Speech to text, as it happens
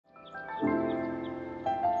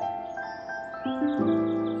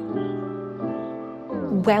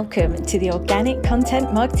Welcome to the Organic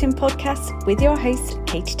Content Marketing Podcast with your host,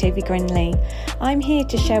 Katie Toby Grinley. I'm here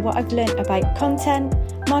to share what I've learned about content,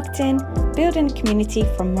 marketing, building a community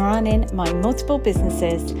from running my multiple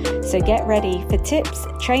businesses. So get ready for tips,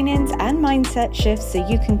 trainings, and mindset shifts so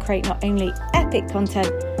you can create not only epic content,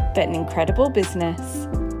 but an incredible business.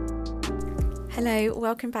 Hello,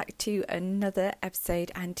 welcome back to another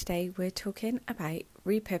episode, and today we're talking about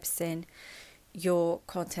repurposing your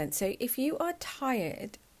content. So if you are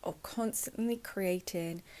tired of constantly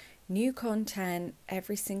creating new content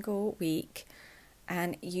every single week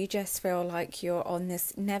and you just feel like you're on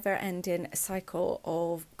this never-ending cycle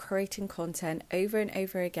of creating content over and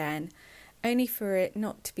over again, only for it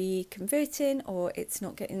not to be converting, or it's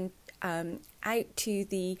not getting out to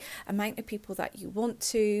the amount of people that you want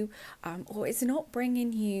to, or it's not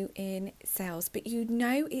bringing you in sales, but you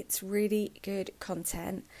know it's really good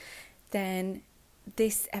content, then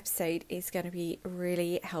this episode is going to be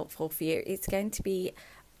really helpful for you. It's going to be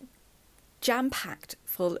jam-packed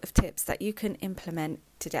full of tips that you can implement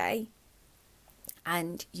today,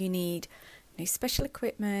 and you need no special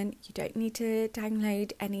equipment. You don't need to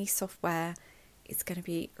download any software. It's going to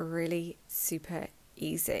be really super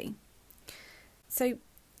easy. So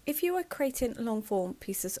if you are creating long form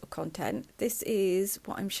pieces of content, this is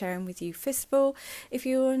what I'm sharing with you. First of all, if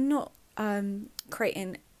you're not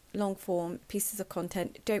creating long form pieces of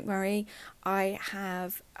content, don't worry, I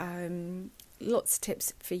have lots of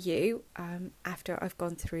tips for you after I've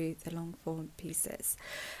gone through the long form pieces.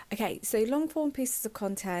 Okay, so long form pieces of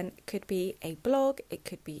content could be a blog, it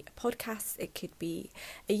could be a podcast, it could be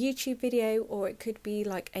a YouTube video, or it could be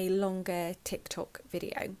like a longer TikTok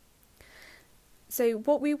video. So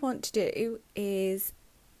what we want to do is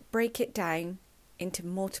break it down into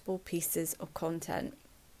multiple pieces of content.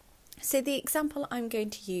 So the example I'm going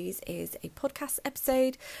to use is a podcast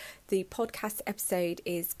episode. The podcast episode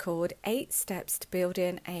is called 8 Steps to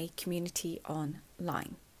Building a Community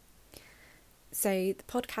Online. So the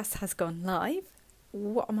podcast has gone live.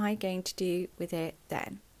 What am I going to do with it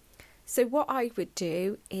then? So what I would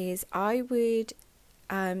do is I would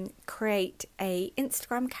create a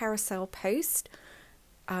Instagram carousel post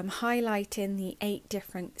highlighting the 8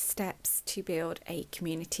 different steps to build a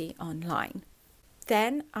community online.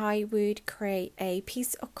 Then I would create a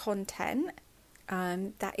piece of content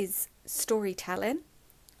that is storytelling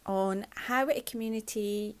on how a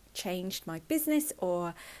community changed my business,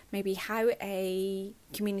 or maybe how a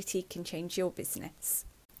community can change your business.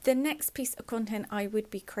 The next piece of content I would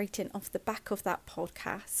be creating off the back of that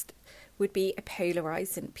podcast would be a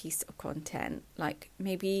polarizing piece of content, like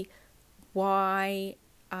maybe why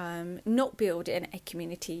not building a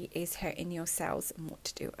community is hurting your sales and what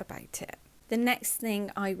to do about it. The next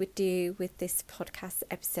thing I would do with this podcast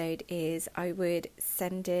episode is I would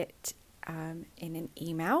send it in an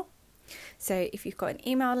email. So if you've got an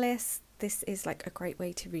email list, this is like a great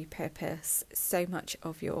way to repurpose so much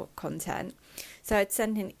of your content. So I'd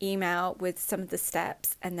send an email with some of the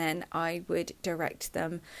steps, and then I would direct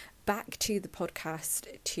them back to the podcast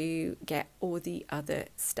to get all the other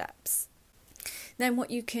steps. Then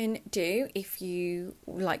what you can do, if you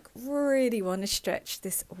really want to stretch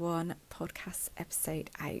this one podcast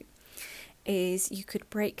episode out, is you could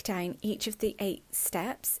break down each of the 8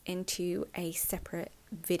 steps into a separate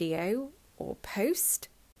video or post.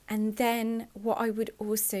 And then what I would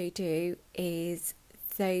also do is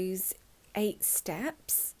those 8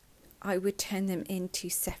 steps, I would turn them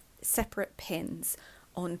into separate pins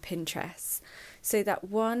on Pinterest, so that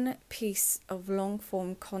one piece of long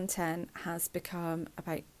form content has become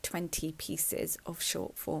about 20 pieces of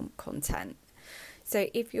short form content. So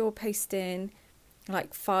if you're posting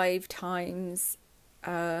like 5 times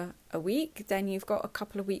a week, then you've got a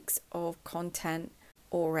couple of weeks of content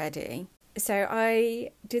already. So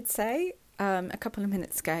I did say a couple of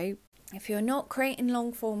minutes ago, if you're not creating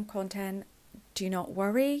long form content, do not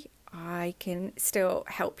worry, I can still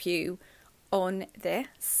help you on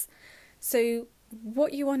this. So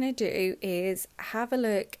what you want to do is have a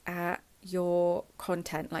look at your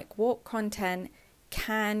content, like what content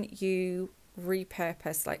can you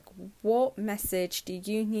repurpose, like what message do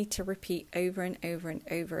you need to repeat over and over and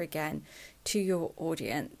over again to your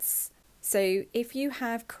audience. So if you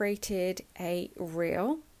have created a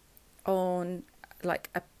reel on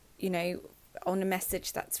on a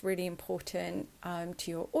message that's really important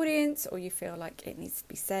to your audience, or you feel like it needs to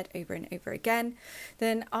be said over and over again,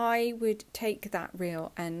 then I would take that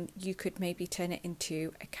reel and you could maybe turn it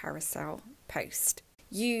into a carousel post.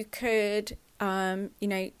 You could,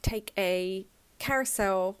 take a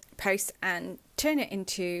carousel post and turn it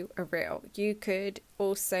into a reel. You could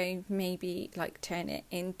also maybe like turn it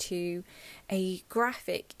into a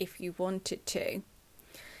graphic if you wanted to.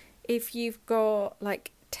 If you've got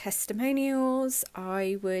like testimonials,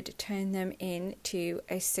 I would turn them into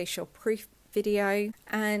a social proof video.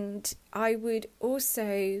 And I would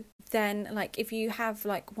also then, like, if you have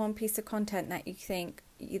like one piece of content that you think,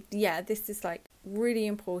 yeah, this is like really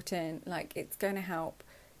important, like it's going to help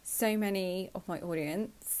so many of my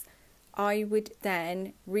audience, I would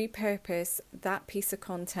then repurpose that piece of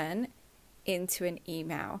content into an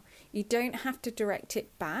email. You don't have to direct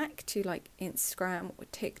it back to like Instagram or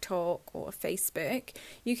TikTok or Facebook.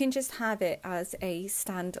 You can just have it as a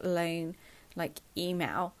standalone like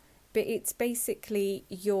email, but it's basically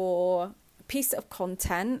your piece of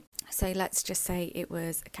content. So let's just say it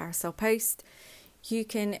was a carousel post. You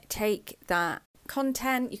can take that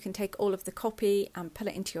content, you can take all of the copy and put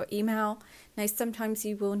it into your email. Now sometimes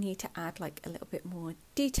you will need to add like a little bit more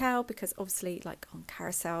detail, because obviously like on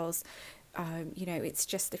carousels, it's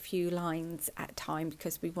just a few lines at a time,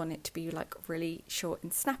 because we want it to be like really short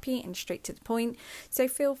and snappy and straight to the point. So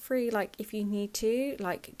feel free, like if you need to,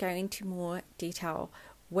 like go into more detail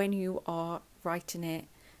when you are writing it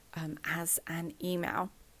as an email.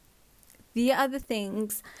 The other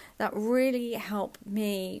things that really help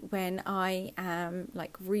me when I am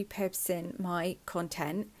like repurposing my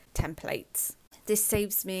content, templates. This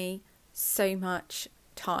saves me so much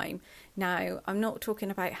time. Now, I'm not talking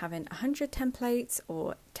about having 100 templates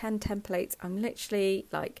or 10 templates. I'm literally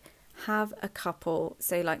like have a couple.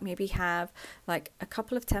 So like maybe have like a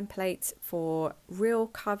couple of templates for reel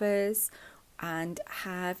covers and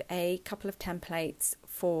have a couple of templates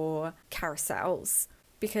for carousels.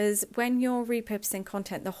 Because when you're repurposing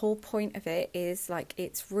content, the whole point of it is like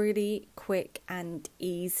it's really quick and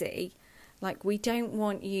easy. Like we don't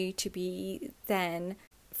want you to be then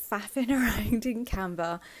faffing around in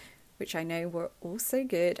Canva, which I know we're also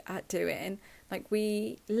good at doing. Like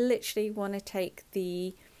we literally want to take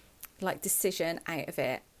the like decision out of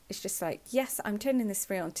it. It's just like, yes, I'm turning this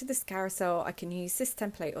reel onto this carousel. I can use this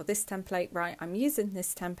template or this template, right? I'm using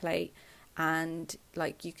this template, and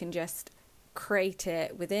like you can just create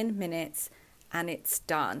it within minutes and it's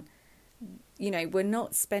done. We're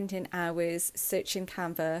not spending hours searching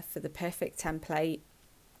Canva for the perfect template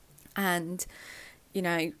and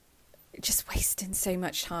just wasting so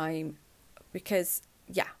much time, because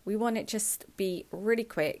we want it just be really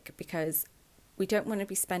quick, because we don't want to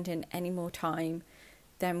be spending any more time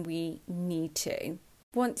than we need to.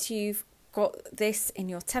 Once you've got this in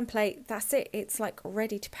your template, that's it. It's like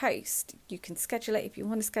ready to post. You can schedule it if you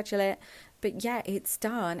want to schedule it, but it's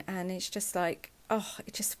done. And it's just like,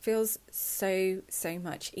 it just feels so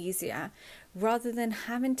much easier, rather than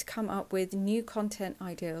having to come up with new content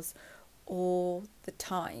ideas all the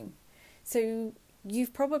time. So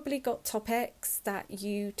you've probably got topics that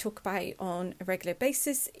you talk about on a regular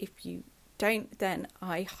basis. If you don't, then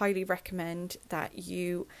I highly recommend that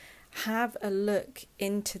you have a look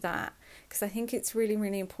into that, because I think it's really,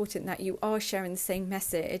 really important that you are sharing the same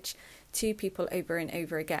message to people over and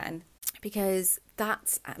over again, because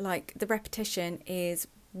that's like the repetition is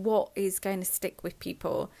what is going to stick with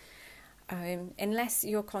people. Unless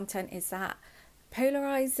your content is that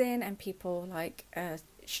polarizing and people like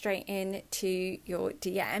straight into your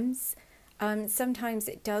DMs, sometimes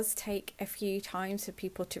it does take a few times for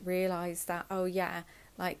people to realize that,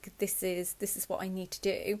 like this is what I need to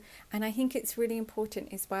do. And I think it's really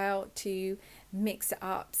important as well to mix it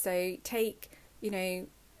up. So take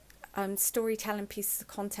storytelling pieces of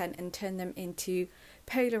content and turn them into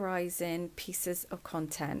polarizing pieces of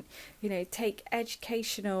content. Take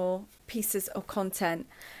educational pieces of content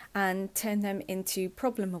and turn them into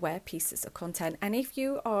problem aware pieces of content. And if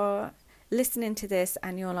you are listening to this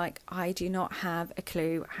and you're like, I do not have a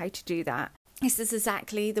clue how to do that, this is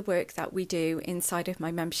exactly the work that we do inside of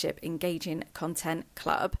my membership Engaging Content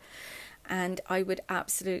Club. And I would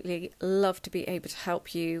absolutely love to be able to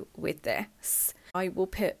help you with this. I will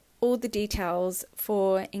put all the details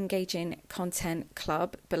for Engaging Content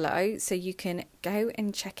Club below, so you can go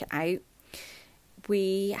and check it out.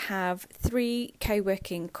 We have 3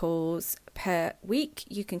 co-working calls per week.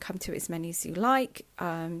 You can come to as many as you like.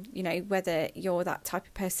 Whether you're that type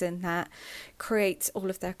of person that creates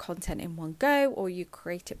all of their content in one go, or you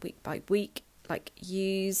create it week by week, like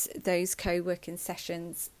use those co-working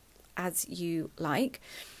sessions as you like.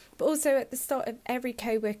 But also at the start of every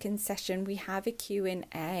co-working session, we have a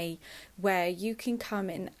Q&A where you can come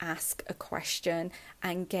and ask a question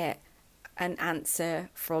and get an answer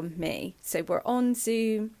from me. So we're on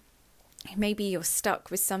Zoom, maybe you're stuck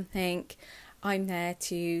with something, I'm there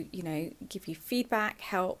to give you feedback,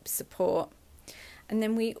 help, support. And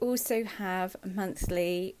then we also have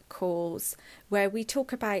monthly calls where we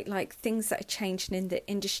talk about like things that are changing in the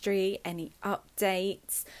industry, any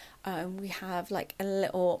updates. We have like a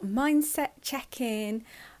little mindset check-in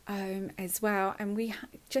as well, and we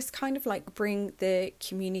just kind of like bring the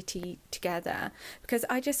community together, because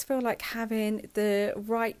I just feel like having the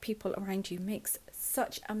right people around you makes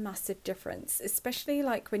such a massive difference, especially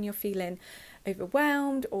like when you're feeling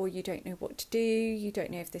overwhelmed or you don't know what to do, you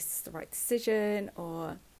don't know if this is the right decision,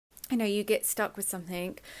 or you get stuck with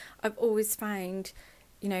something. I've always found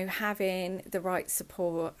having the right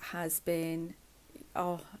support has been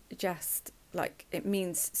just like, it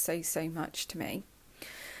means so much to me.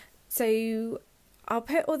 So I'll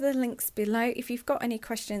put all the links below. If you've got any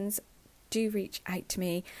questions, do reach out to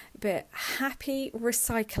me. But happy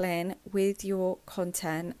recycling with your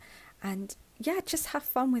content, and just have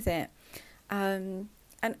fun with it. And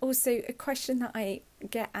also a question that I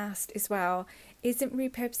get asked as well, isn't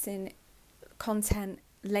repurposing content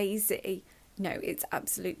lazy? No, it's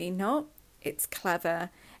absolutely not. It's clever,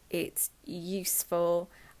 it's useful,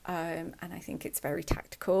 and I think it's very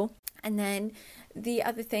tactical. And then the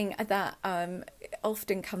other thing that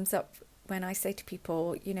often comes up when I say to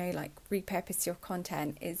people, like, repurpose your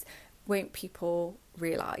content, is, won't people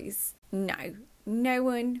realise? No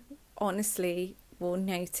one honestly will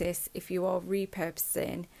notice if you are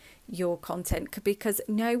repurposing your content, because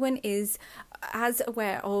no one is as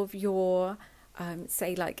aware of your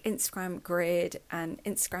say like Instagram grid and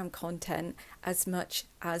Instagram content as much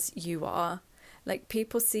as you are. Like,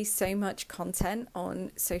 people see so much content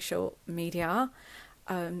on social media,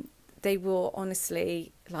 they will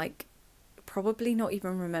honestly like probably not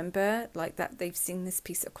even remember like that they've seen this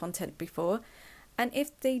piece of content before. And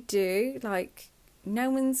if they do, like, no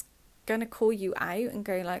one's gonna call you out and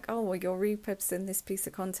go like, oh well, you're repurposing this piece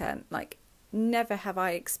of content. Like, never have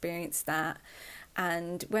I experienced that.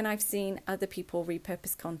 And when I've seen other people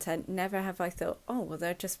repurpose content, never have I thought, oh well,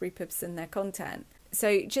 they're just repurposing their content.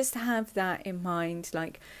 So just have that in mind,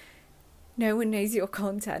 like, no one knows your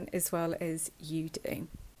content as well as you do.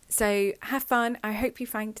 So have fun. I hope you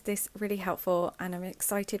find this really helpful, and I'm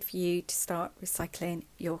excited for you to start recycling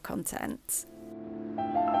your content.